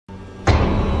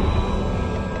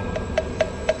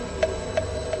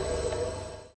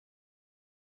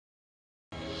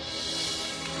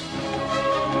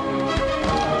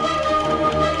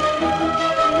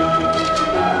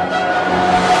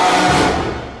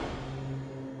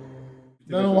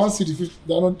no, 1 city 50.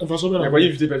 They are not for so many. Yeah, but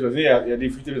 50 pesos. Yeah, they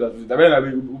 50 pesos. The better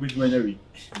will be doing every.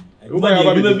 You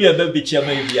be a baby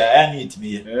chairman. I need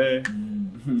me.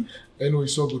 Anyway,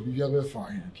 it's so good. You are very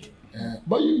fine. Okay.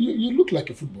 But you look like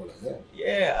a footballer.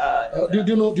 Yeah. Do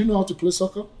you know how to play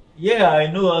soccer? Yeah, I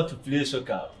know how to play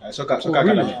soccer. Soccer.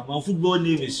 Really? My football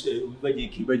name is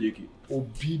Obiba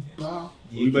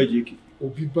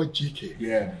JK.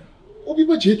 Yeah.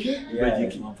 Obiba JK? Yeah,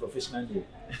 it's my professional name.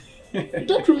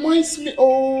 That reminds me.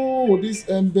 Oh, these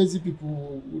busy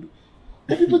people.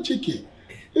 Obiba JK.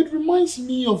 It reminds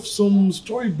me of some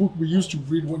storybook we used to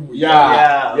read when we were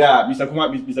Yeah. Mr. Kuma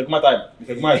time.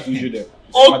 Mr. Kuma is usually there.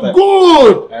 Oh,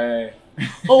 good.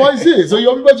 Oh, I see. So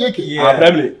you're Obiba JK. Yeah.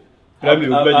 Probably.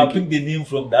 I picked the name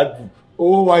from that book.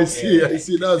 Oh, I see. Yeah. I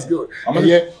see. That's good.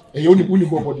 You only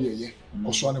bobo there, yeah.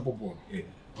 Koswane bobo.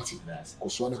 What is that?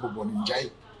 Koswane bobo in Jai.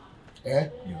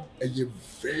 And you're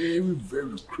very,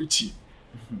 very creative.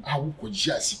 I will go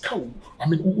just I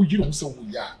mean, you don't say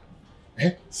we are.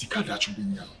 Sika that you be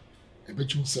now. I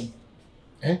bet you some.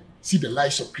 See the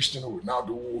likes of Cristiano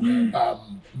Ronaldo,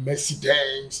 Messi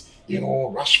dance,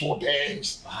 Rashford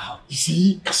dance. Wow. You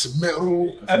see,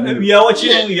 Casemiro. We are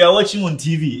watching on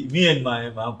TV. Me and my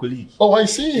colleague. Oh, I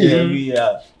see. Yeah, we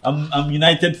are. I'm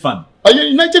United fan. Are you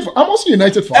United fan? I'm also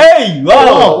United fan. Hey,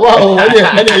 wow. Wow.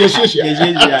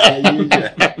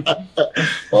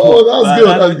 Oh, that's good.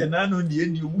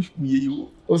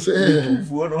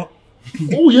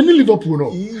 Oh, you're in Liverpool,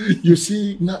 no? You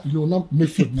see, now not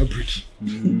midfield, not breaky,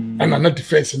 and I'm not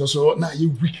defense, so now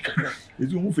you weak.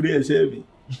 It's almost for the serving.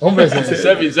 Oh,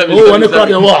 when they call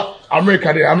the war,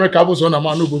 America was on a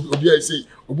man who would say,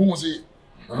 Obu say,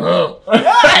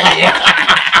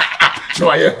 so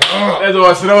that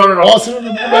was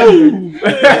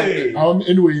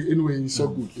anyway, it's so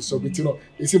good. It's so good to know.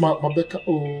 You see, my Becca.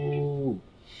 Oh,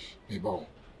 maybe.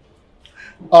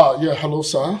 Yeah, hello,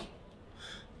 sir.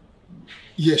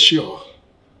 Yeah, sure.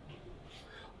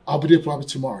 I'll be there probably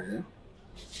tomorrow, yeah?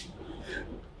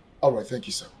 All right, thank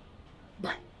you, sir.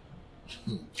 Bye.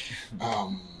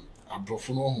 I'm brought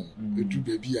from home. You do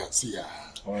baby, I see ya.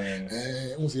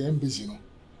 I'm busy, no?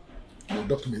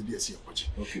 Doctor may be a see.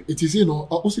 Okay. It is,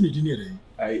 also need dinner.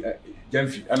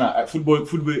 Gyemfi, and football name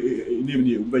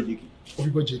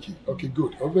Obiba JK. Okay,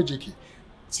 good. Obiba JK.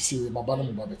 See, my banner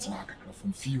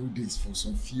from few days, for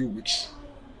some few weeks.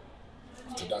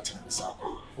 To that time,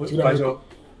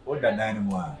 what that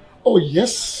anymore? Oh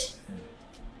yes.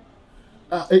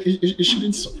 It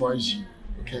shouldn't surprise you,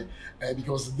 okay?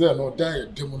 Because there no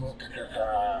diet demo.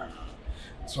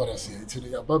 That's what I say.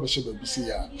 Today, your barber shop will be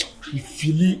say, you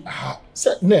feel it.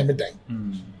 Set name me dying.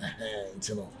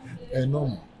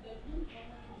 Normal.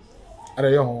 Are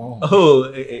you?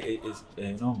 Oh, it's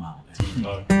normal.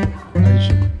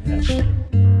 Yeah.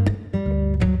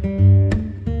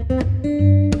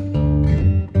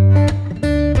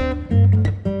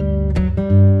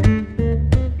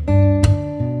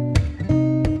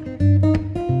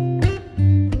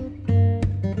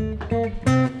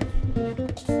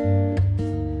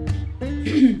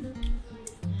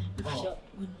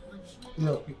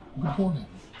 Good morning.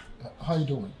 How you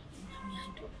doing?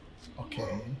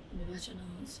 Okay.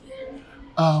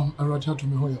 I wrote out to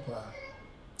me who you are.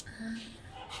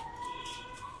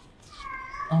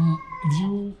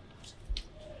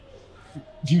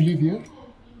 Do you live here?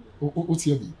 What's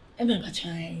your name?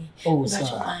 Oh, sir.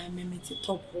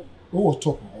 Oh,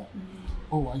 top.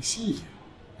 Oh, I see.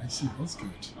 That's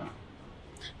good.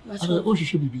 What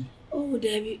should be? Oh,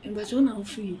 Debbie, but you're now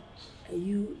free.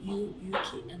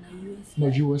 UK and US? No,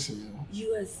 USA.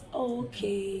 US. Oh,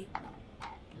 okay.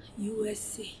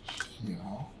 USA. Yeah.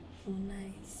 Oh,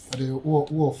 nice. Are they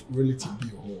what relative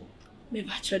be or? Maybe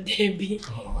that's your Debbie.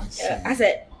 Oh, I see. I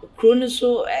said,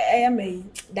 Chronoso, I am a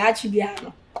Dutch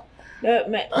piano. No,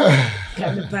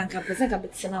 bank up,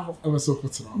 I was so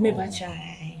good. Maybe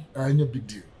I know big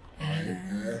deal.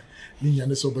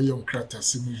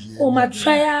 Oh, my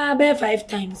try 5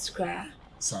 times cry.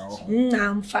 So,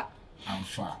 I'm fat.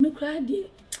 Me cry, dear.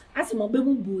 As my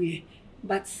baby boy,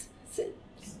 but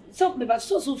something about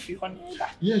so few on it.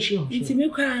 Yeah, sure. It's me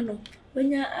cry no.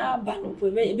 When you are banned,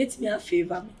 bet me a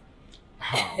favor.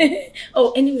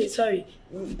 Oh, anyway, sorry.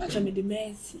 But I'm the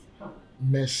Mercy.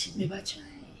 Me bacha.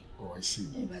 Oh, I see.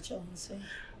 Me bacha also.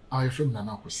 Are you from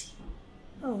Nanakosi?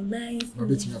 Oh, nice. I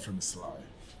bet you are from Sly.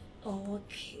 Oh,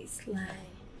 okay, Sly.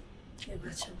 Me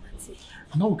bacha mati.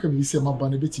 Now can you say my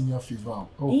banner betting your favor?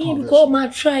 Oh, you call my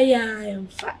try in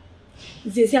fact.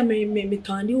 They say me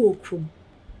candy or crum.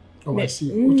 Oh, I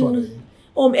see. What are they?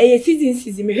 Oh, a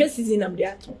season, me season am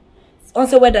there.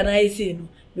 Also, whether I say no.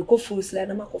 me ko force la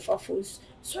na makofa force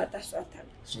swata.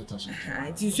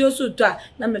 Ti so to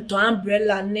na me to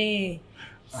umbrella ne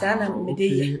sana me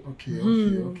dey. Okay.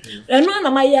 Eno na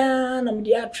maya na me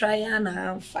dey try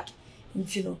na amfa.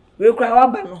 Nti no we kura wa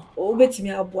ba no o betimi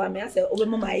aboa me ase o be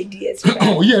mama ideas.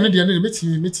 Oh yeah, and then me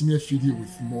feed you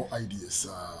with more ideas.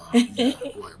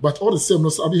 But all the same, no,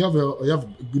 you have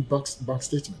good bank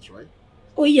statements, right?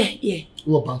 Oh yeah.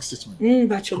 What bank statement?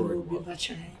 Bachelor. You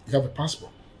have a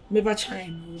passport? Me bachelor.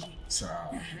 So,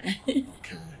 okay,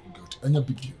 good. And you're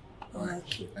big deal. Right.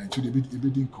 Okay. And today it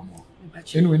didn't come on.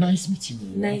 Anyway, nice meeting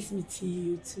you. Nice meeting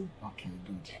you too. Okay,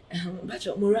 good.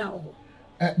 Bachelor morale.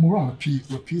 Morale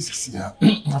piece here.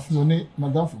 I feel no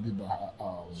madam for be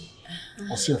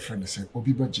or say a friend say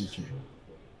Obiba JK.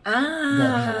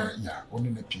 Yeah, only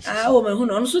the piece. Oh, my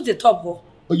who on so the top ho.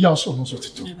 Oh yeah, so no so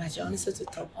to top. Bachelor on so to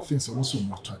top. I think so also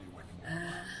more tally when.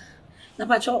 Na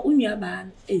bachelor unya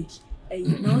ban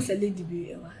now say lady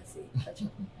be say.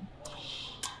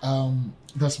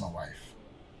 That's my wife.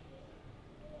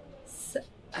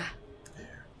 Yeah.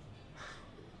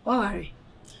 Worry.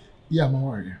 Yeah, my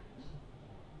worry.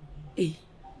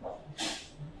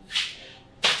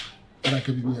 Like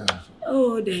a baby.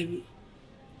 Oh, David.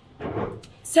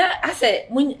 Sir, I said,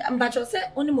 when I'm bachelor, say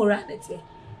only morality.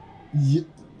 Yeah.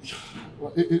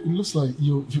 It looks like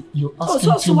you're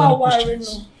asking too many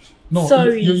questions. No,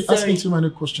 sorry, you're asking too many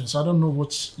questions. I don't know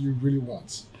what you really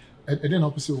want. And then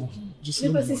I'll say, just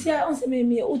let me say, I say,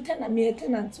 me,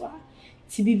 tenant.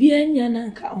 Si bibi anya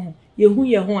nanka ho.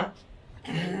 Yehu ah.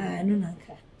 No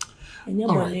nanka. Enya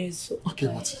bole so. Okay,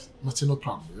 Mati, no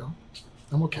problem, yeah?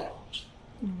 I'm okay.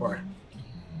 All right.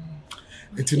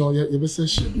 It's no, you be say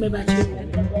shit. Me ba che.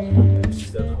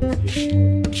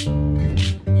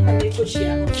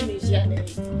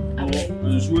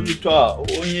 Nsuo ni to a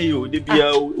onye yo de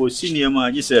bia o senior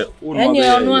ma ji se wo no be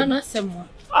eno anasemo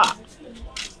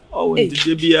o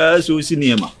de bia so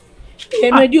senior ma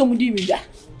eno di omudi mi da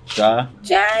sa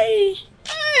jai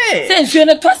se nsuo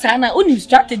ne to sa na onim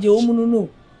strategy o mu no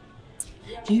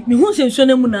mi hu se nsuo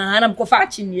ne mu na na ko fa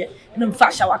chinye na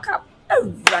mfa sha waka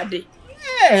awurade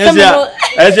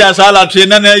ese asala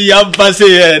trainer na ya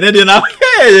pase ne de na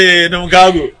no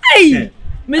gago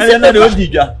me se na de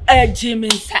odidwa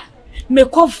Jimensa me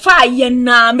ko fa ye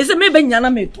na me se me be nya na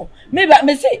me to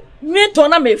me se me to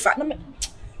na me fa na me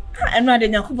eno ade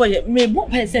nya ko boye me bo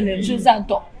pese na nsu za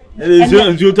to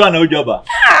nsu to na odwaba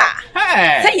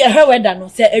say ye hwe weda no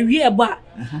say awie ebo a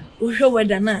o hwe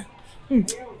weda na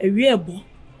awie ebo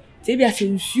say bia se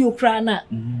nsu okra na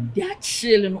dia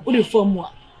chile no o de formu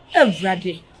a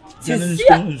everyday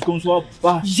so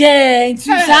ba je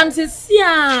nsu san se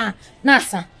sia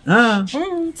nasa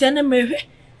tene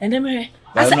me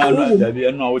asa no da bi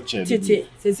eno awoche tete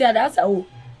se ada asa wo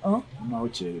no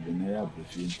awoche be na ya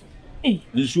brefinto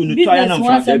nsu ni to ya na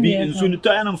mfra da bi nsu ni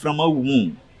to ya na mfra ma wu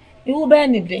mu wo be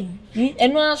ni den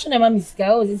eno aso na ma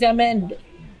misika o se amende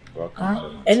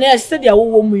ene study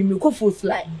wo mu mi ko full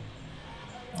fly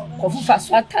ko fu fa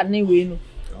so atane we no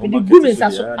me di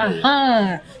gumensa so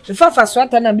me fa so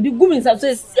atane me di gumensa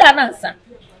so si anasa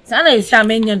sana esi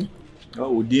amenya no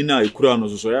odina ikura no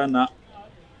so ya na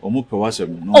omupe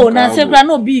wasem no na sebra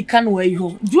no bi ka no ayi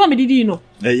ho juwa me didi no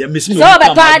ya mesimi so be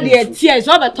to ade tie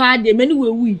so be to ade mani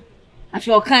wewu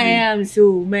afi o kan am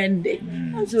so mende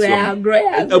so ya agro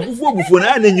ya abufu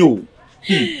na anenye o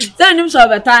so nim so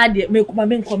be to ade me ko ma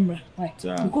me nkomra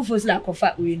me ko fosi la ko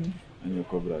fa we ni anye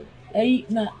ko bra ayi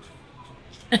na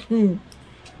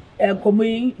komo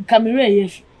camera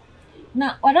yes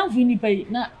na wadan fu ni pai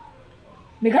na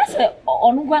me ka se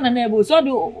onu kwa na ebo so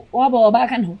do wa ba ba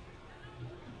kan ho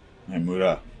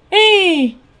Emura.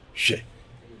 She.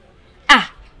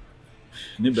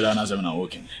 Ni bela na sem na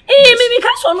working. Me ka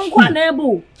so onu kwa na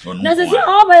ebo. Na se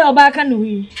o ba kan ho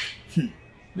yi.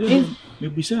 Me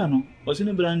bisa no, o se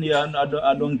ni bela ni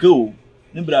adonke o.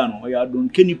 Ni bela no, o ya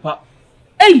adonke nipa.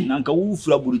 Na nka wo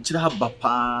fura buru kira ba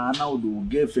pa na o do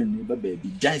girlfriend ni ba baby.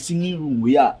 Dancing room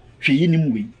we a hwe yi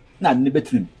nim we. Na ne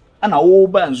betrim. Ana wo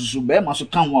ba nsusu be ma so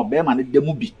kan ho be ma ne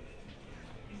demu bi.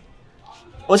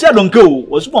 O se adonke o,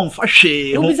 o so bonfa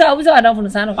hwe. O bisa adonfo no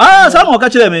sa no. Sa no ka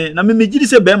kire me na me megiri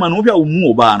se be ma no hwa o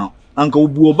mu oba no. Anka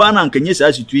obu oba na anka nye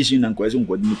sa situation na nka ese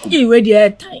nkwadi ni ko. We dey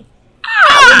time.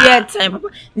 We dey time papa.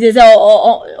 Nje se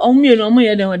o mu no mo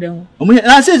ye den oden. O mu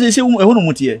na se ehunu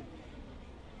mutie.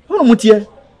 Ehunu mutie.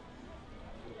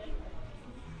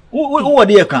 O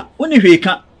de ka. Oni hwe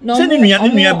ka. Se ni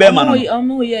nua be ma no. O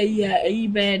mu ye yi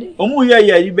be de. O mu ye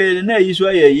yi be de na yi so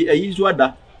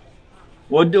ada.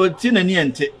 O ti na ni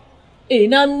ente.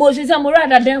 Na mo se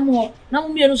samurada dem ho. Na mo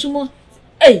mienu sumo.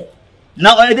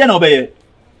 Na e de na obeye.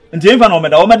 Nti mfa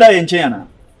na o meda ye nchen yana.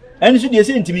 Eni so de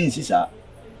se ntimi nsi sa.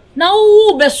 Now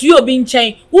who best you be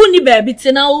chain? Who ni baby te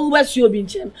now who best you be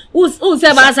chain? Who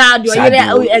say ba sa do you get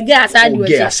Asare do.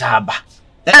 Get Asaba.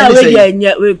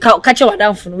 We catch what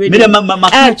down for we. Me ma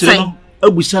catch no.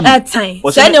 Abusa no. Time.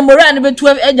 Say na moran be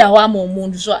 12 eja ho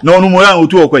amon so. No moran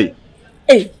otu okwai.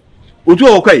 Otu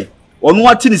okwai. Onu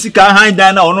ati ni sika han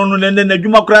dan na onu no ne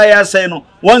adwuma kra ya sai no.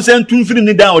 Won sen tumfiri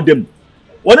ni dan odem.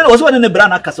 Wona wo so ne bra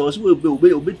na kasa wo so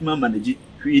obetuma manage.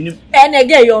 Hwinim. Ene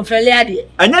ge yo mfele ade.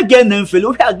 Anya ge na mfele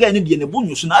wo hwa ge ne de ne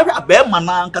bonyu na hwa ba ma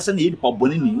na kasa na yedi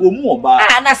pabone ni wo mu oba.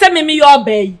 Na se me yo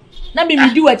obai. Na me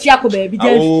di wachi akoba bi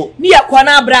Gyemfi. Ni yakwa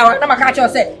na bra na maka cha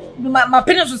say ma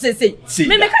pene so say.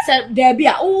 Me ka say there be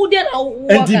a wo de na wo.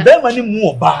 Enti be ma ni mu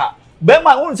oba. Be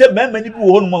ma won say be ma ni bi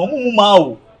wo no ma mu ma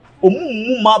o.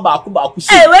 Omu ma ba ku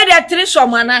say. We dey treasure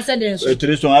man na say den so.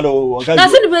 Treasure alo. Na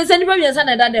say ni be say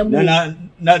na that dem.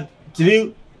 Na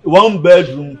 1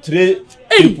 bedroom, 3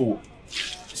 people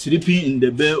sleeping in the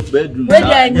bedroom. We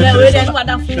dey no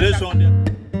other food.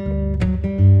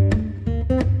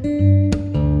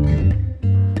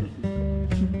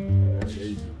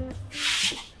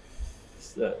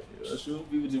 You're so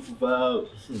beautiful, pal. Oh,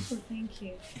 thank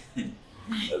you.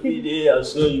 Every day I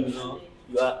saw you,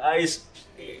 your eyes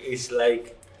is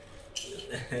like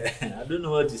I don't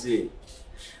know what to say.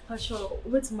 Sure,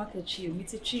 wait market chill,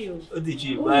 meet a chill. What did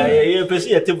you? I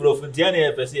perceive a table of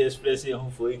Indiana, perceive expressing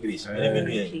home for English.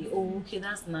 Okay. Oh, okay,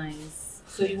 that's nice.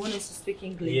 So you want us to speak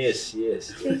English?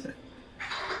 Yes.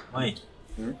 Mine.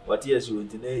 What years you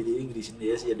want to know the English in the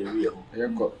yes, the real.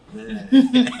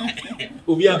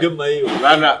 Ubi and my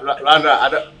Rana,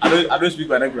 I don't speak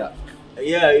vernacular.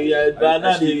 Yeah, but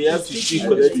now we have to speak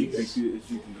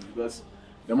because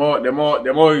the more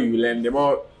you learn, the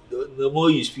more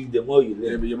you speak, the more you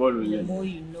learn. The more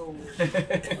you know.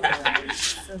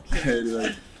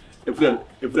 Okay.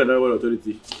 If another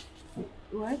authority.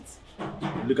 What?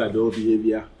 Look at your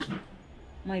behavior.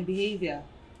 My behavior.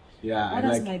 Yeah, what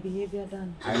has my behavior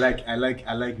done? I like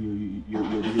your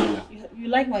behavior. You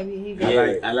like my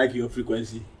behavior? I like your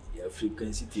frequency. Your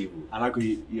frequency table. I like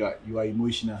you are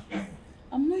emotional.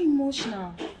 I'm not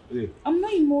emotional. Yeah. I'm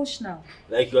not emotional.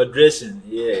 Like you are dressing,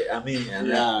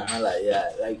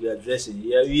 like you are dressing.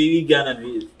 Yeah, we Ghana.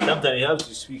 Sometimes you have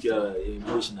to speak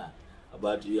emotional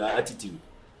about your attitude.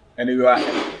 And you are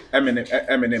Eminem.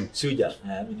 Soldier.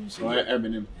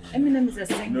 Eminem is a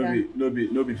singer. No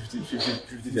be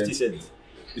 50 cent.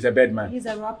 He's a bad man. He's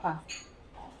a rapper.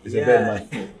 He's a bad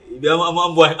man.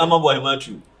 I'm a boy, man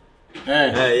too.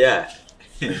 Yeah.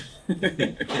 He's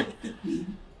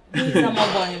a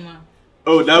boy, man.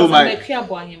 Oh, that woman.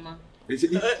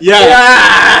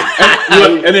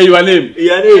 Yeah. And then your name.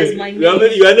 Yes, my name.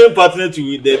 You are no partner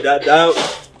to that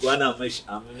one I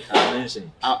mentioned.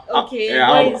 Okay.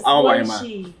 Why is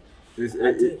she?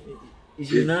 Is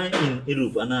she now in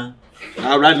Europe, Anna?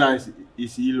 Right now is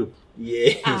Europe.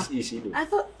 Yeah, it's Europe. I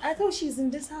thought she's in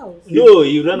this house. No,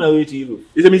 you ran away to Europe.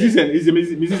 He's a musician. He's a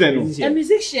musician. A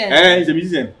musician. He's a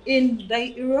musician. In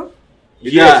Europe.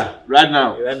 Yeah, right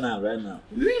now.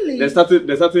 Really? They're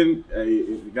starting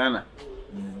in Ghana.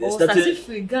 Started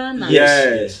in Ghana.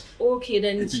 Yes. Okay,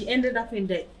 then she ended up in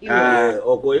the Europe.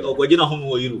 Oh,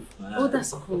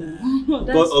 that's cool.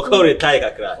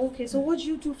 Okay, so what do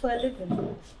you do for a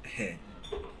living?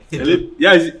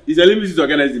 Yeah, it's a limited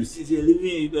organism. It's a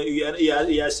living.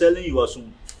 You are selling your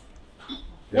soon.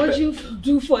 What do you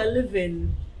do for a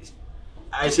living?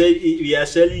 I said we are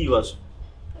selling your soon.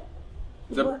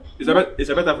 It's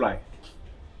a butterfly.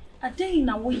 A day in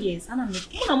our years, and I'm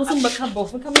can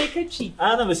make it cheap.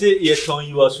 I never say yes on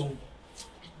you are soon.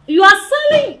 You are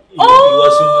selling.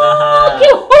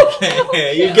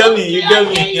 Okay. You get me. I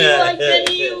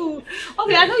get you.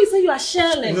 Okay, I know you say you are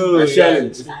shelling. No,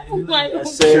 shelling. Oh my God.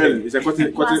 Shelling. It's a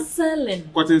cotton. You are selling.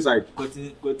 Cotton side.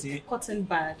 Cotton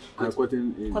bad.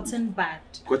 Cotton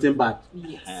bad.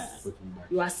 Yes.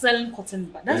 You are selling cotton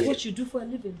bad. That's what you do for a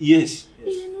living. Yes.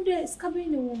 You know there is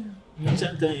coming in a woman.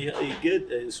 Sometimes you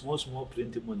get a small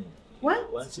plenty money.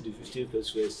 What? 1 cedi 50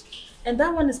 pesos. And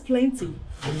that one is plenty. 1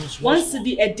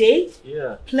 cedi a day?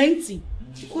 Yeah. Plenty.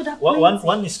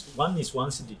 One is 1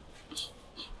 cedi.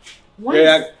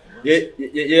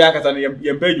 Yeah, because I'm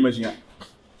paid you machine.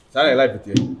 Sorry, life it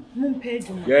here.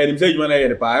 Yeah, him say you want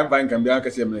to pay. I'm fine. Can be a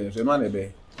case so man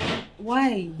be.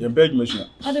 Why? You're paid machine.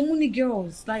 Are the money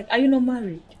girls? Like, are you not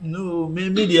married? No,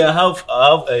 maybe I have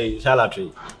a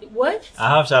salary. What? I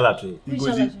have salary. You go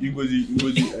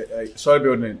sorry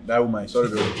building that woman. Sorry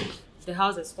building. The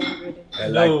house is sorry building.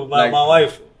 No, my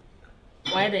wife.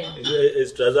 Why then?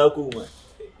 It's Trazaku woman.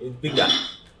 It's bigger.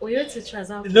 Oh, you're to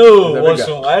Trazaku? No,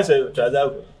 also I said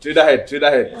Trazaku. Trade ahead.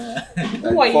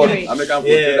 Who are you? I'm I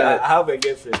have a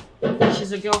girlfriend.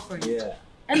 She's a girlfriend. Yeah.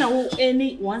 And I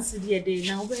any once a day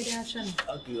now where they are trying.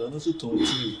 Okay, I'm also told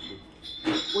you.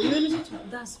 Well, you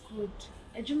that's good.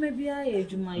 Ejuma be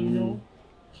Ejuma, you know.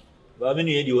 But how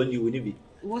many you want you will be?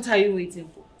 What are you waiting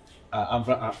for? I'm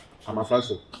a France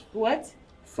for. What?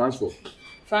 France for.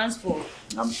 France for.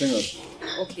 I'm single.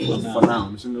 Okay. For now.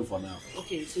 I'm single for now.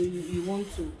 Okay, so you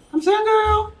want to? I'm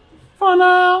single for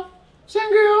now.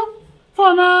 Single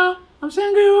for now. I'm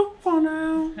single for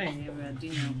now. Hey,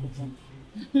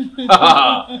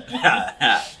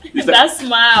 that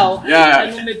smile. Yeah.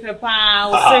 And me pepper.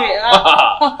 I'll say.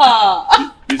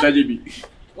 Bisa JB.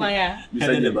 Why yeah?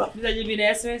 Bisa JB. Bisa JB the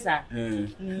express ah.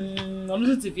 I'm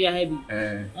not to feel heavy.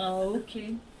 Oh,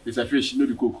 okay. It's a fish, no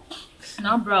be cook.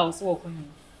 Now browse walking.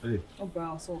 Hey. Oh,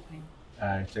 browse walking.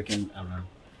 Checking around.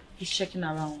 He's checking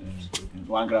around.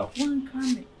 1 gram. 1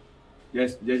 gram.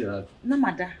 Yes, that. No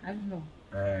matter. I don't know.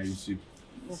 You see.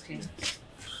 Okay.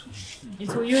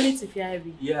 So you need to feel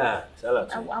heavy. Yeah, salad.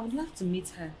 I would love to meet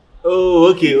her.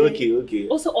 Oh, okay.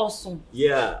 Also awesome.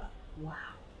 Yeah. Wow.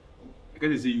 I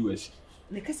can say US.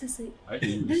 Because I say, US.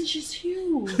 then she's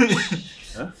huge.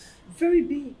 Huh? Very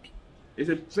big. It's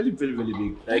a very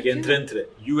big. Like in Trent.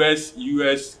 US,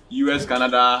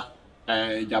 Canada,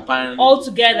 Japan. All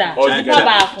together.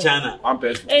 China. One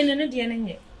person.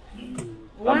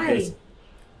 Why?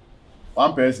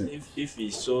 One person. If he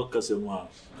saw Kasema,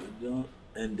 don't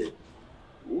end it.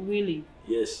 Really?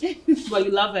 Yes. But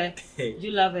you love her.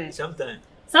 You love her. Sometimes.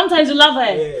 Sometimes you love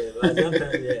her. Yeah, but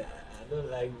sometimes yeah. I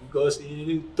don't like because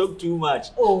you talk too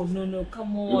much. Oh no,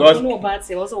 come on. Because, you know about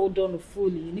it. Also done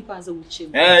fully. You need to answer with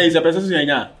him. It's a person in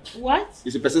here. What?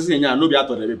 It's a person in here. No be out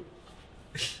of the babe.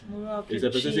 It's a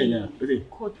person in here.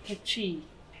 Called Pechi.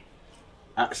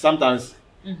 Sometimes.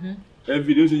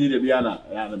 Every day you need to be an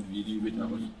video with I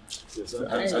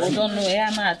don't know.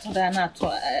 Yeah, not. So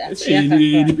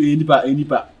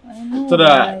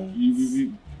that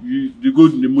you go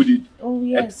in the mood. Oh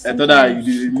yes. I thought that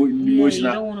you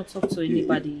emotional. You don't want to talk to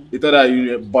anybody. You thought that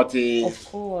you body. Of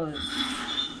course.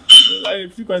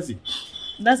 Like frequency.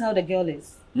 That's how the girl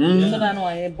is. You thought I know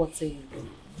I hear body.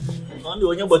 Only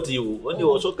when you body you. Only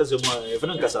also Kasema. If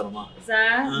not Kasaroma.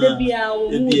 Then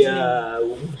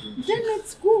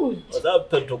it's good. That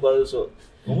protocol so.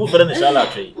 Who friend is salad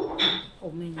tree?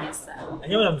 Oh man, yes sir.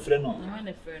 And you are friend no.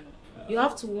 You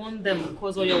have to warn them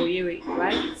because of your YIE,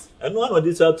 right? And one of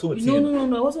these are too.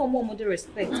 No. I also want more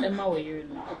respect. Emma YIE.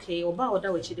 Okay, about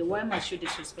that which the why must you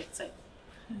disrespect her?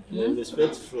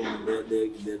 Respect from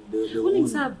the when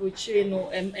it's a butcher,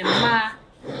 Emma.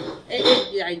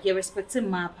 You respect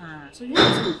ma pa. So you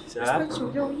have to respect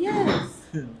your girl, yes.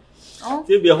 Oh.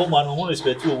 They be a home and who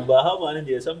respect you, but how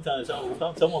many sometimes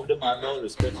some of them are not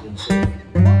respecting.